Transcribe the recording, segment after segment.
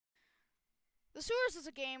The Sewers is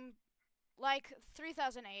a game like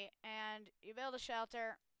 3008, and you build a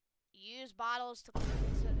shelter, you use bottles to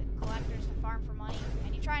collectors to farm for money,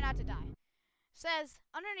 and you try not to die. It says,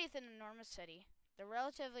 underneath an enormous city, the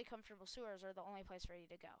relatively comfortable sewers are the only place for you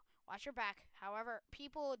to go. Watch your back. However,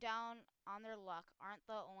 people down on their luck aren't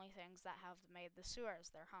the only things that have made the sewers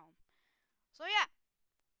their home. So yeah,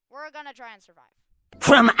 we're gonna try and survive.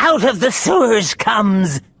 From out of the sewers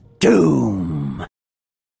comes doom.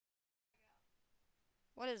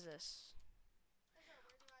 What is this?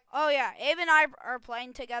 Oh yeah, Abe and I are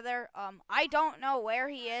playing together. I don't know where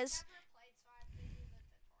he is.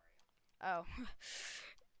 Oh.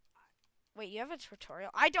 Wait, you have a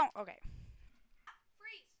tutorial? I don't. Okay.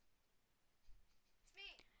 Freeze! It's me.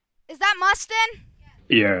 Is that Mustin?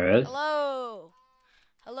 Yes. Hello.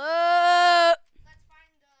 Hello. Let's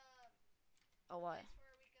find Oh what? place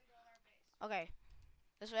where we can build our base. Okay.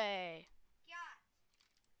 This way. Yeah.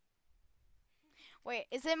 Wait,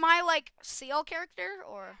 is it my like seal character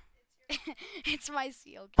or? It's your It's my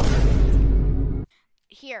seal character.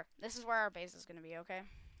 Here, this is where our base is gonna be. Okay.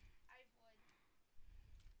 I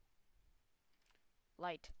would.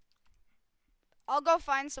 Light. I'll go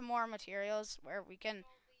find some more materials where we can. Don't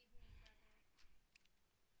leave me,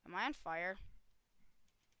 brother. Am I on fire?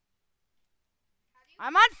 How do you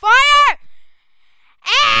I'm on fire!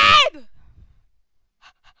 Abe!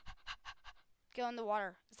 Go in the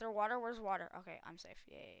water. Is there water? Where's water? Okay, I'm safe.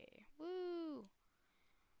 Yay. Woo.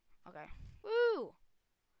 Okay. Woo.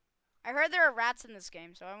 I heard there are rats in this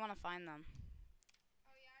game, so I want to find them.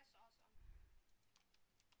 Oh yeah, I saw some.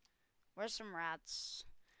 Where's some rats?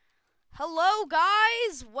 Hello,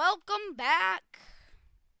 guys! Welcome back!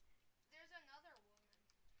 There's another woman.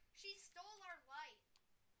 She stole our light.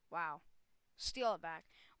 Wow. Steal it back.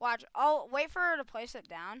 Watch. I'll wait for her to place it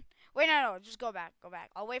down. Wait, no, just go back. Go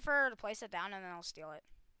back. I'll wait for her to place it down, and then I'll steal it.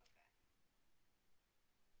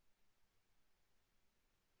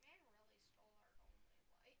 Man really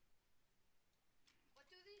stole our only light. What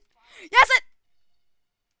do these buy? Yes, it!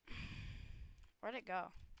 Where'd it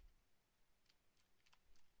go?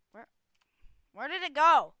 Where did it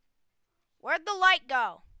go? Where'd the light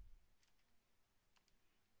go?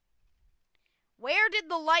 Where did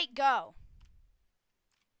the light go?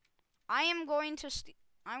 I'm going to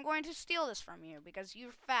steal this from you because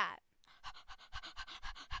you're fat.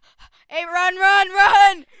 Hey, run, run,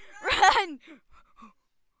 run! Run!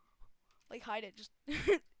 Like hide it. Just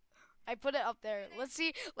I put it up there. Let's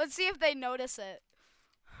see if they notice it.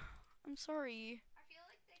 I'm sorry. I feel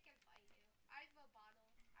like they can fight you. I have a bottle.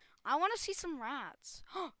 I want to see some rats.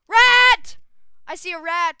 Rat! I see a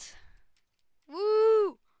rat.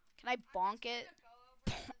 Woo! Can I bonk it? Go over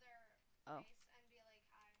to their Oh. base and be like,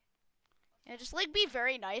 hi. Yeah, just like be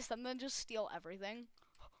very nice and then just steal everything.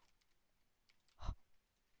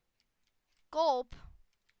 Gulp.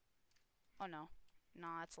 Oh no.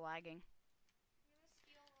 Nah, it's lagging. I'm gonna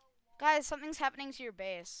steal a wall. Guys, something's happening to your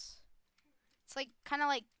base. It's like kind of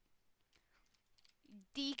like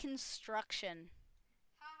deconstruction.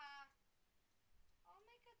 Haha. I'll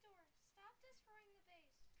make a door. Stop destroying the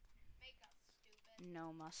base. Make us stupid.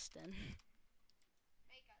 No, Mustin.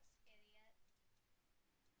 Make us idiot.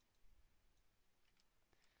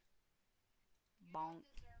 You Bonk. don't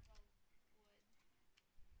deserve a wood.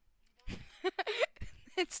 You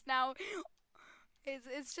don't. It's now.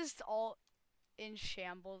 It's just all in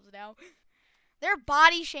shambles now. They're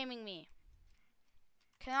body shaming me.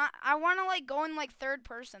 I want to like go in like third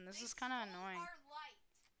person. This They is kind of stole annoying. Our light.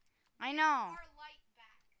 I Give know. Our light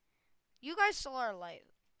back. You guys stole our light.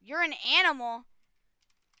 You're an animal.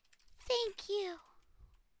 Thank you.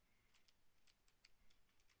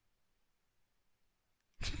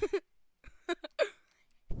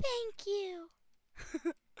 Thank you.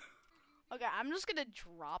 Okay, I'm just gonna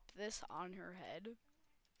drop this on her head.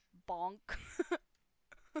 Bonk.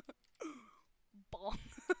 Bonk.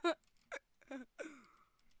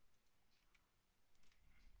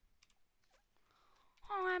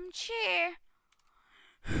 OMG.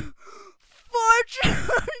 Fortune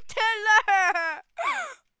teller.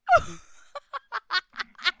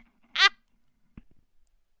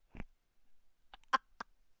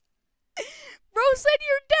 Bro said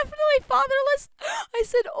you're definitely fatherless. I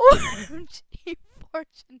said, OMG,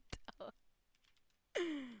 fortune teller.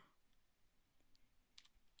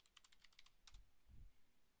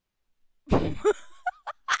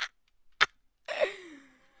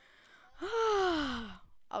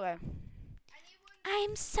 Okay. Anyone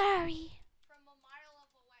I'm sorry. from a mile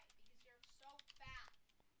away because you're so fat.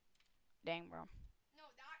 Dang, bro. No,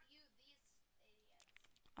 not you. These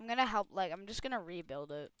idiots. I'm gonna help, like, I'm just gonna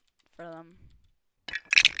rebuild it for them.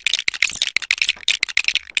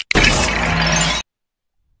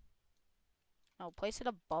 No, place it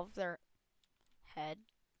above their head.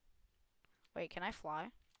 Wait, can I fly?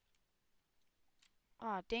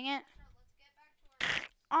 Aw, dang it.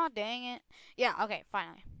 Aw, dang it. Yeah, okay,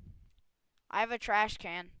 finally. I have a trash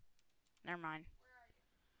can. Never mind.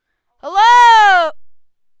 Hello!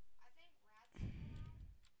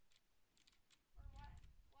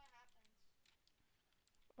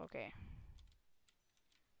 Okay.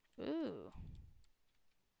 Ooh.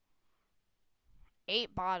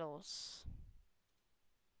 8 bottles.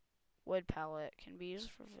 Wood pellet can be used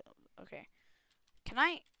for... Okay. Can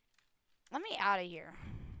I... Let me out of here.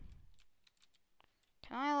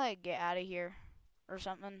 Can I, like, get out of here? Or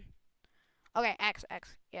something? Okay, X.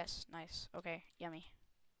 Yes, nice. Okay, yummy.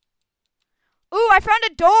 Ooh, I found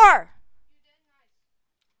a door!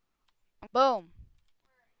 Boom.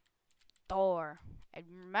 Door. And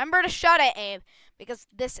remember to shut it, Abe. Because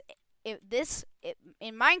in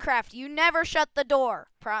Minecraft, you never shut the door.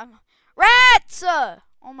 Rats!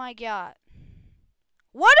 Oh my god.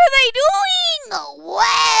 What are they doing?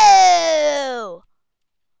 Whoa!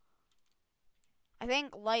 I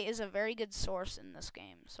think light is a very good source in this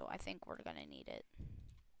game, so I think we're gonna need it.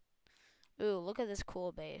 Ooh, look at this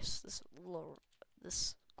cool base. This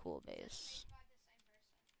cool base.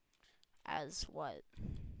 As what?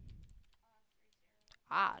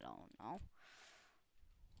 I don't know.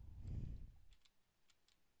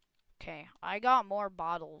 Okay, I got more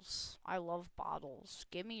bottles. I love bottles.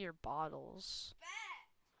 Give me your bottles.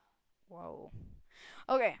 Whoa.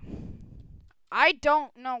 Okay. I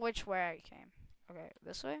don't know which way I came. Okay,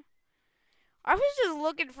 this way? I was just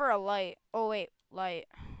looking for a light. Oh, wait. Light.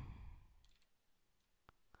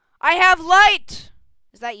 I have light!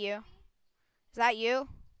 Is that you? Is that you?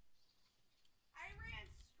 I ran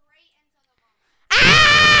straight into the bomb.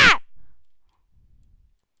 Ah!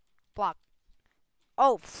 Block.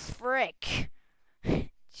 Oh, frick.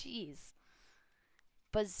 Jeez.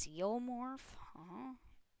 Baziomorph? Huh?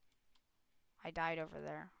 I died over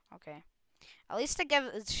there. Okay. At least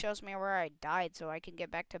it shows me where I died so I can get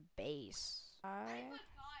back to base.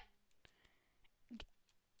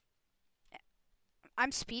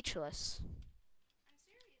 I'm speechless. I'm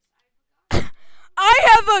serious. I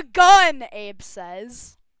have a gun. I have a gun, Abe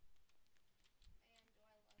says.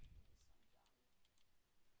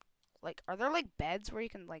 Like, are there like beds where you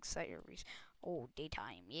can like set your Oh,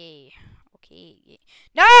 daytime, yay. Okay, yay.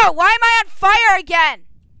 No! Why am I on fire again?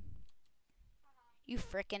 You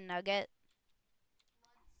frickin' nugget.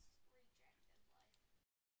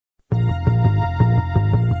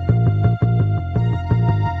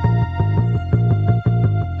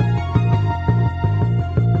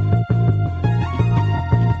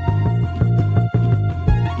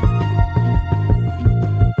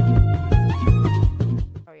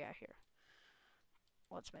 Oh yeah, here.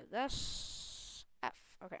 Let's move this. F.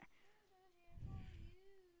 Okay.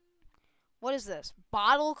 What is this?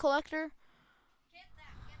 Bottle collector? Get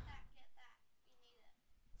that. You need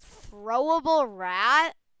it. Throwable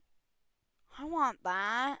rat? I want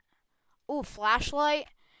that. Ooh, flashlight.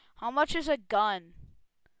 How much is a gun?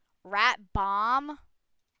 Rat bomb?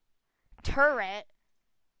 Turret?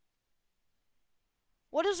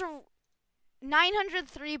 What is a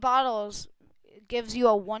 903 bottles gives you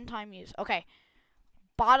a one-time use. Okay.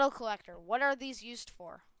 Bottle collector. What are these used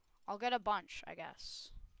for? I'll get a bunch, I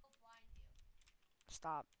guess.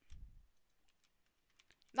 Stop.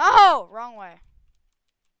 No! Wrong way.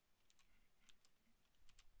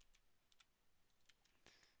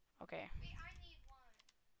 Okay. Wait, I need one.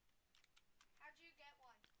 How'd you get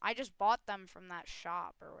one? I just bought them from that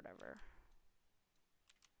shop or whatever.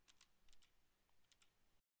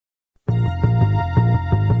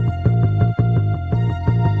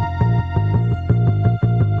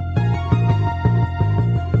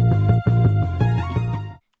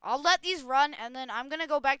 I'll let these run, and then I'm gonna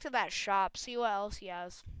go back to that shop, see what else he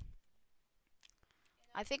has.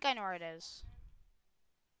 I think I know where it is.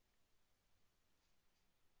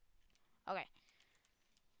 Okay.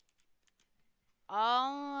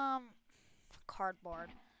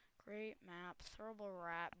 Cardboard. Great map. Throwable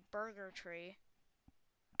rat. Burger tree.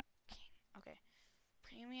 Okay.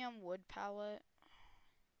 Premium wood pallet.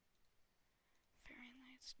 Fairy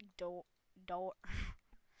lights. Door.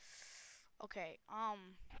 Okay.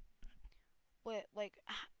 Wait, like,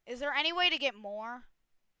 is there any way to get more?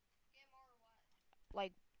 Get more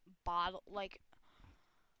what? Like,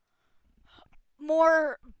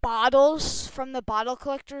 more bottles from the bottle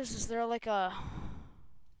collectors? Is there like a...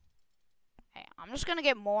 Hey, I'm just gonna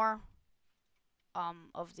get more,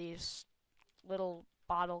 of these little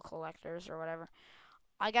bottle collectors or whatever.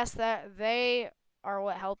 I guess that they are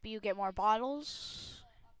what help you get more bottles.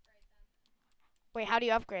 Wait, how do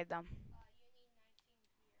you upgrade them? You need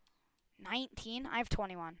 19? I have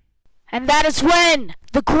 21. And that is when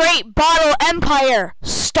the great bottle empire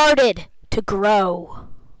started to grow.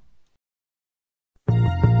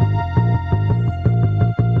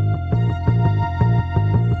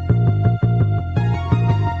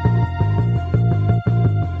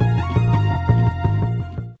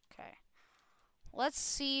 Okay. Let's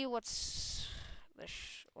see what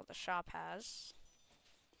the shop has.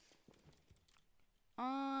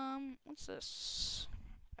 What's this?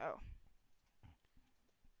 Oh.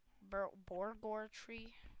 Borgor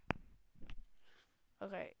tree.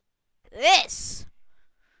 Okay. This!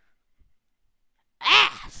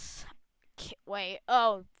 Ass! Wait.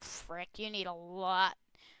 Oh, frick. You need a lot.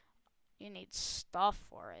 You need stuff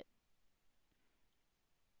for it.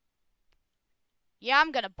 Yeah,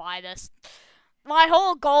 I'm gonna buy this. My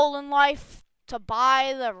whole goal in life to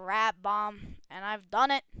buy the rat bomb, and I've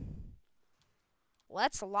done it.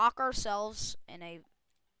 Let's lock ourselves in a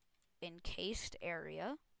encased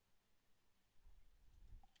area,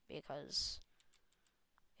 because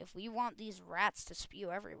if we want these rats to spew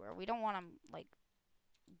everywhere, we don't want them like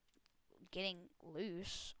getting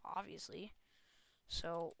loose, obviously.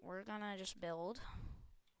 So we're gonna just build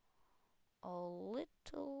a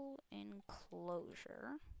little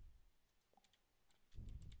enclosure,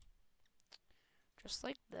 just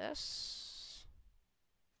like this.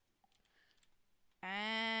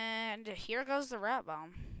 And here goes the rat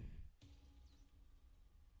bomb.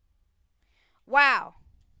 Wow.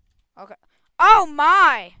 Okay. Oh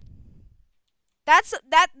my. That's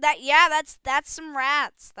some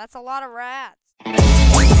rats. That's a lot of rats.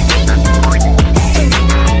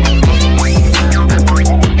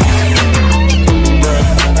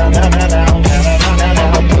 Down.